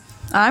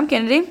I'm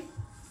Kennedy,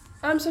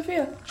 I'm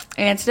Sophia.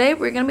 and today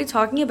we're going to be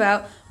talking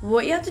about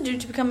what you have to do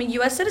to become a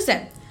U.S.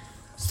 citizen.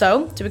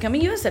 So, to become a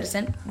U.S.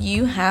 citizen,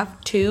 you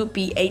have to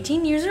be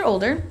 18 years or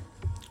older,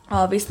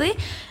 obviously,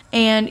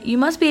 and you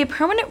must be a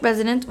permanent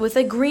resident with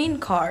a green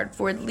card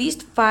for at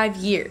least 5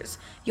 years.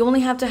 You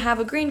only have to have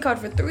a green card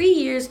for 3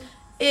 years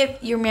if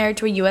you're married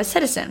to a U.S.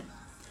 citizen.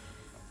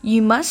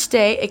 You must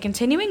stay a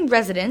continuing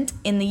resident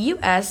in the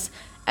U.S.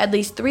 at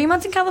least 3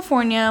 months in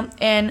California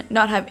and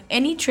not have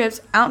any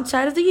trips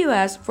outside of the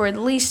U.S. for at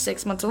least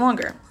 6 months or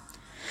longer.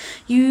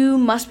 You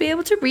must be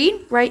able to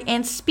read, write,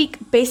 and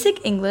speak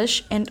basic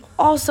English and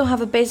also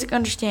have a basic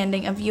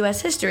understanding of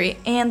U.S. history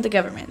and the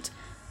government.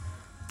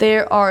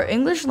 There are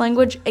English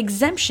language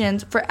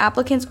exemptions for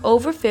applicants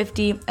over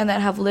 50 and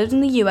that have lived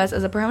in the U.S.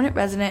 as a permanent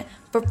resident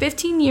for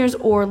 15 years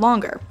or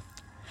longer.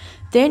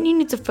 Then you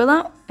need to fill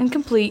out and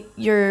complete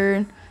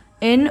your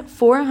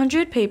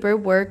N-400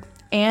 paperwork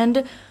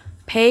and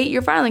pay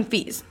your filing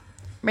fees.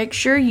 Make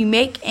sure you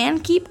make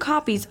and keep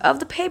copies of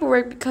the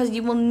paperwork because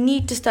you will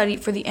need to study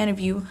for the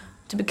interview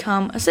to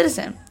become a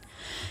citizen.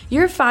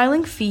 Your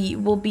filing fee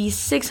will be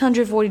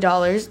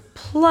 $640,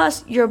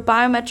 plus your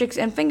biometrics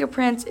and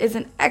fingerprints is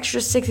an extra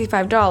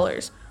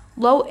 $65.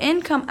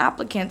 Low-income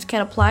applicants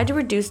can apply to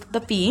reduce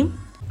the fee.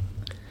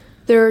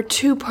 There are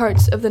 2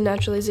 parts of the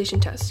naturalization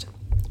test,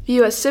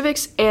 U.S.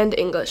 Civics and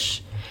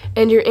English,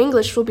 and your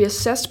English will be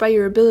assessed by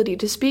your ability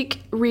to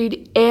speak,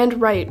 read,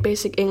 and write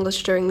basic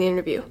English during the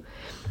interview.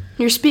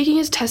 Your speaking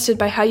is tested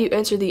by how you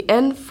answer the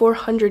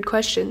N-400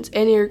 questions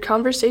and your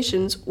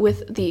conversations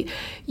with the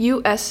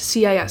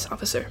USCIS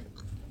officer.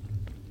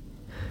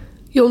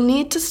 You'll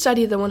need to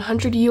study the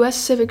 100 U.S.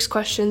 Civics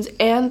questions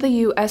and the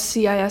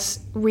USCIS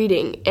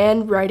reading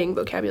and writing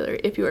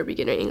vocabulary if you are a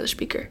beginner English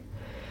speaker.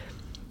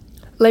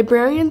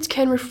 Librarians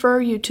can refer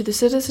you to the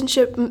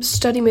citizenship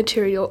study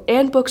material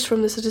and books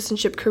from the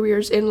citizenship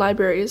careers in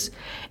libraries,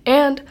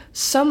 and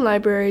some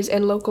libraries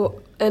and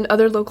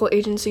other local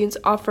agencies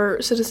offer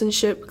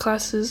citizenship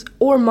classes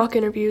or mock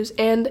interviews,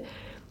 and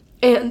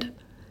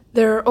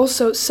there are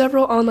also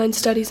several online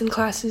studies and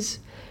classes.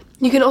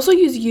 You can also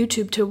use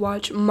YouTube to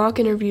watch mock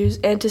interviews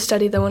and to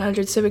study the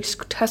 100 civics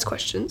test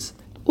questions.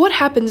 What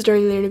happens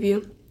during the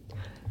interview?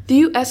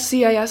 The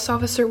USCIS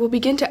officer will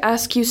begin to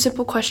ask you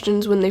simple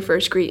questions when they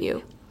first greet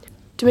you.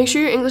 To make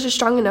sure your English is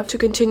strong enough to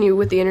continue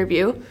with the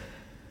interview,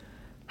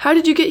 how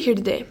did you get here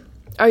today?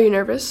 Are you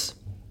nervous?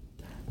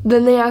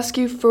 Then they ask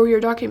you for your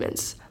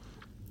documents,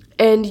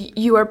 and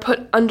you are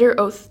put under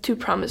oath to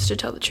promise to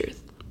tell the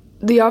truth.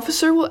 The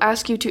officer will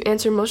ask you to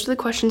answer most of the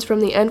questions from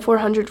the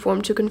N-400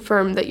 form to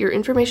confirm that your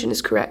information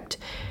is correct.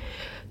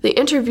 The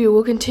interview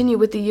will continue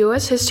with the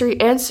U.S. history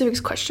and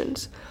civics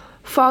questions,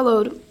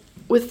 followed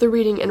with the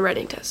reading and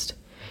writing test.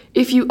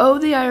 If you owe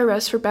the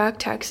IRS for back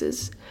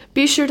taxes,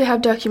 be sure to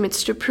have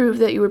documents to prove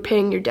that you are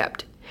paying your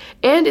debt.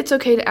 And it's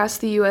okay to ask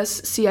the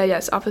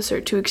USCIS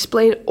officer to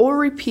explain or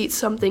repeat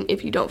something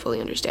if you don't fully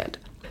understand.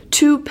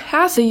 To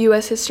pass the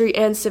U.S. history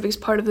and civics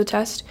part of the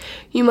test,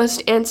 you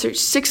must answer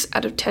 6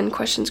 out of 10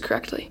 questions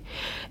correctly.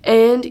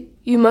 And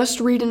you must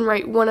read and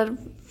write 1 out of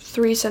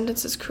 3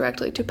 sentences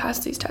correctly to pass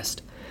these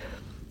tests.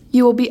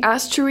 You will be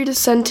asked to read a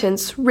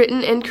sentence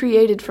written and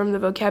created from the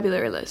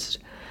vocabulary list.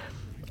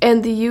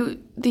 And the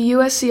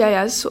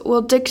USCIS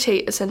will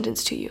dictate a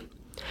sentence to you.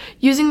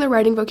 Using the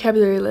writing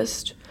vocabulary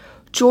list,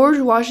 George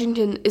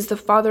Washington is the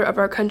father of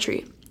our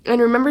country.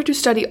 And remember to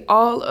study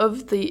all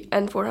of the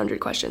N-400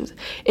 questions,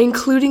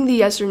 including the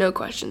yes or no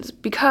questions,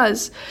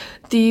 because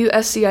the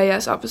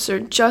USCIS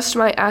officer just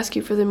might ask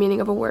you for the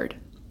meaning of a word.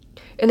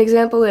 An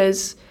example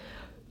is,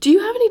 do you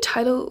have any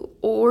title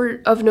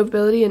or of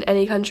nobility in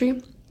any country?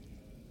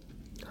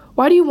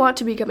 Why do you want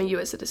to become a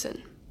U.S.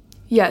 citizen?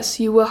 Yes,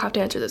 you will have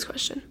to answer this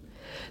question.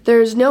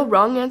 There is no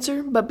wrong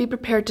answer, but be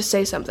prepared to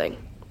say something.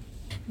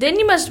 Then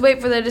you must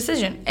wait for their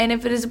decision, and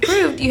if it is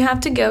approved, you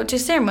have to go to a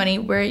ceremony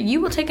where you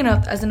will take an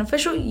oath as an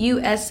official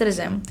U.S.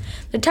 citizen.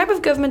 The type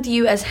of government the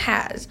U.S.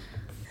 has.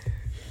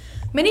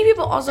 Many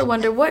people also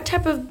wonder, what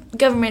type of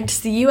government does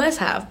the U.S.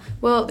 have?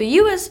 Well, the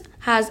U.S.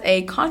 has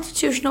a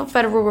constitutional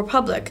federal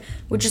republic,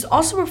 which is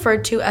also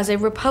referred to as a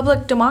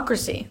republic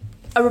democracy.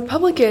 A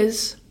republic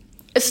is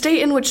a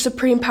state in which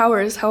supreme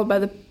power is held by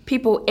the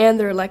people and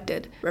their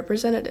elected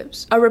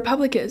representatives. A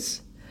republic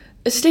is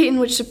a state in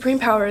which supreme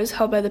power is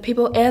held by the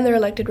people and their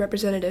elected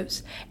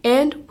representatives,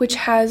 and which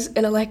has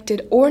an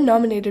elected or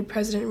nominated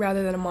president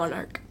rather than a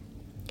monarch.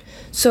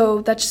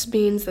 So that just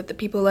means that the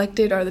people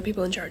elected are the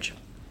people in charge.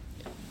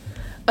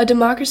 A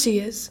democracy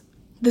is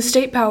the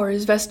state power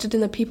is vested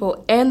in the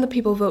people, and the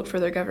people vote for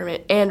their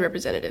government and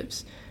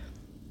representatives.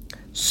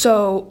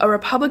 So a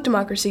republic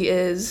democracy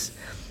is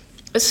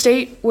a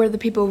state where the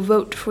people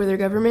vote for their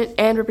government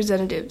and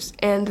representatives,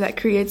 and that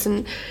creates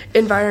an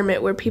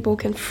environment where people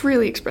can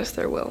freely express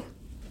their will.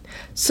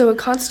 So a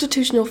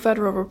constitutional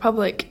federal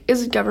republic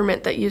is a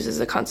government that uses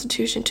the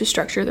Constitution to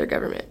structure their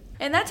government.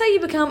 And that's how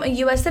you become a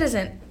U.S.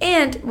 citizen,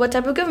 and what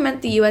type of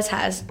government the U.S.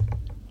 has.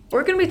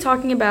 We're going to be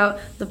talking about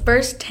the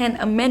first 10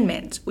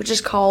 amendments, which is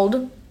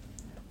called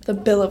the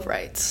Bill of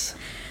Rights.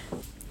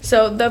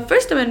 So the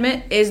First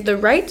Amendment is the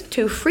right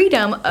to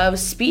freedom of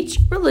speech,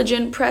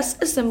 religion, press,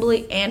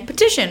 assembly, and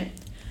petition.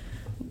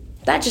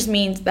 That just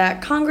means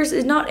that Congress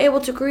is not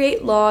able to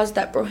create laws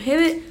that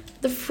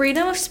prohibit the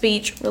freedom of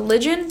speech,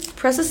 religion,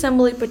 press,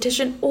 assembly,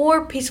 petition,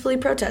 or peacefully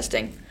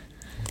protesting.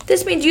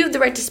 This means you have the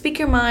right to speak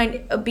your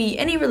mind, be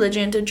any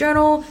religion, to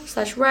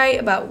journal/write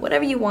about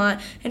whatever you want,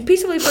 and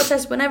peacefully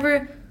protest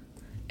whenever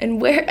and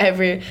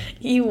wherever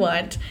you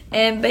want,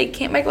 and they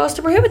can't make laws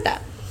to prohibit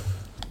that.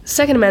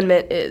 Second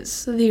Amendment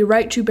is the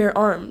right to bear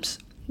arms.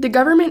 The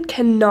government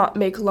cannot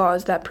make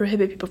laws that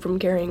prohibit people from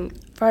carrying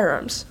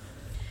firearms.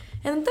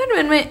 And the Third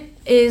Amendment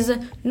is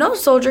no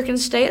soldier can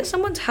stay at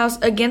someone's house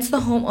against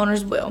the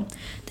homeowner's will.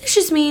 This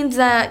just means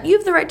that you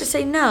have the right to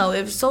say no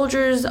if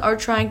soldiers are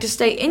trying to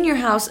stay in your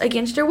house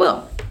against your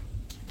will.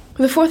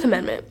 The Fourth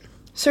Amendment,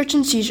 search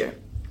and seizure.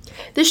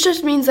 This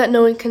just means that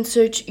no one can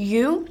search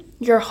you,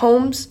 your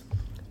homes,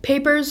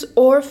 papers,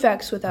 or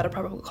effects without a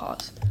probable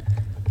cause.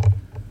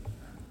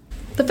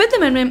 The Fifth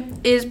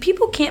Amendment is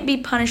people can't be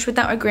punished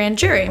without a grand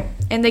jury,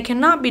 and they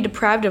cannot be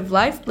deprived of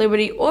life,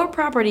 liberty, or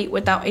property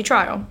without a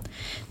trial.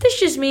 This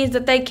just means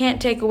that they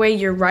can't take away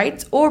your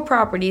rights or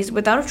properties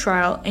without a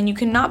trial, and you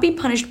cannot be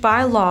punished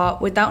by law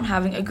without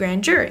having a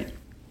grand jury.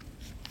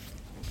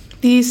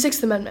 The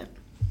Sixth Amendment.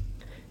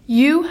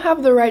 You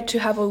have the right to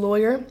have a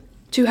lawyer,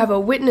 to have a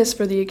witness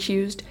for the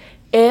accused,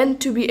 and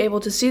to be able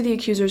to see the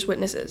accuser's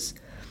witnesses,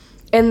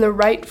 and the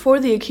right for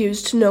the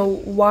accused to know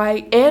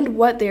why and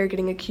what they are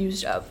getting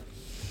accused of.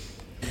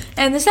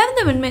 And the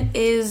Seventh Amendment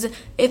is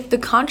if the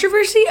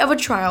controversy of a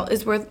trial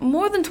is worth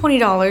more than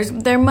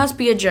 $20, there must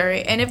be a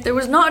jury. And if there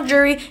was not a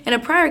jury in a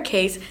prior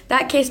case,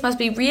 that case must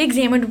be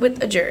re-examined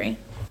with a jury.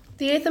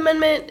 The Eighth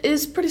Amendment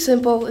is pretty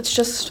simple. It's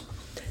just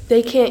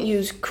they can't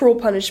use cruel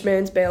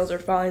punishments, bails, or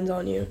fines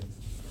on you.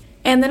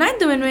 And the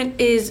Ninth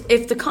Amendment is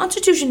if the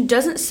Constitution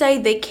doesn't say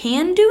they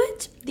can do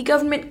it, the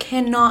government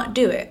cannot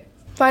do it.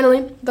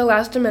 Finally, the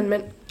last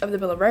amendment of the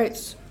Bill of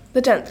Rights,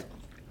 the 10th.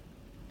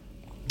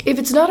 If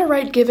it's not a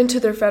right given to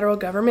the federal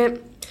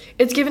government,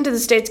 it's given to the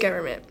state's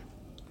government.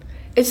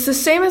 It's the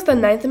same as the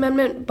Ninth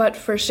Amendment, but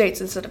for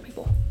states instead of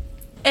people.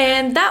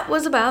 And that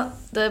was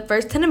about the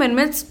first 10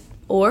 amendments,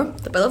 or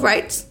the Bill of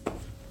Rights.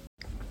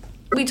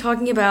 We'll be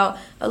talking about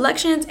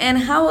elections and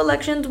how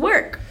elections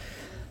work.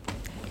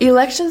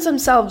 Elections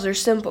themselves are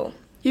simple.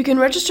 You can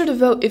register to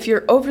vote if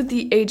you're over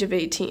the age of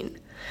 18.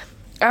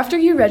 After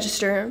you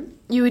register,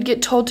 you would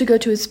get told to go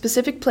to a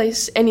specific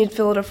place and you'd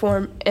fill out a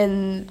form,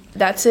 and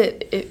that's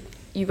it.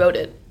 You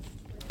voted.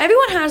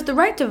 Everyone has the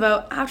right to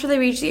vote after they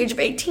reach the age of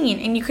 18,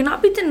 and you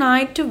cannot be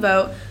denied to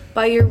vote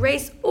by your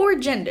race or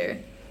gender.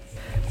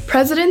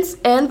 Presidents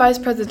and vice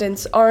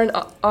presidents are in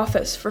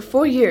office for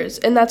 4 years,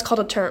 and that's called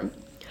a term.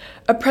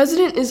 A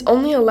president is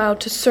only allowed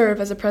to serve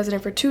as a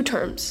president for 2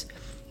 terms.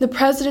 The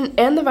president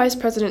and the vice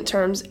president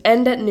terms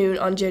end at noon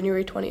on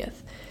January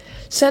 20th.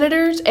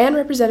 Senators and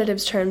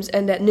representatives' terms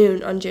end at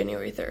noon on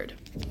January 3rd.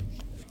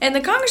 And the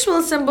Congress will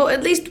assemble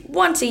at least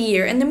once a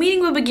year, and the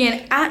meeting will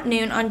begin at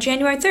noon on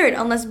January 3rd,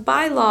 unless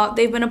by law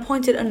they've been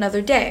appointed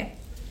another day.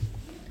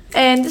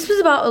 And this was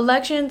about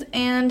elections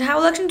and how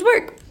elections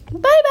work.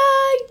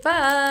 Bye-bye!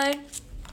 Bye!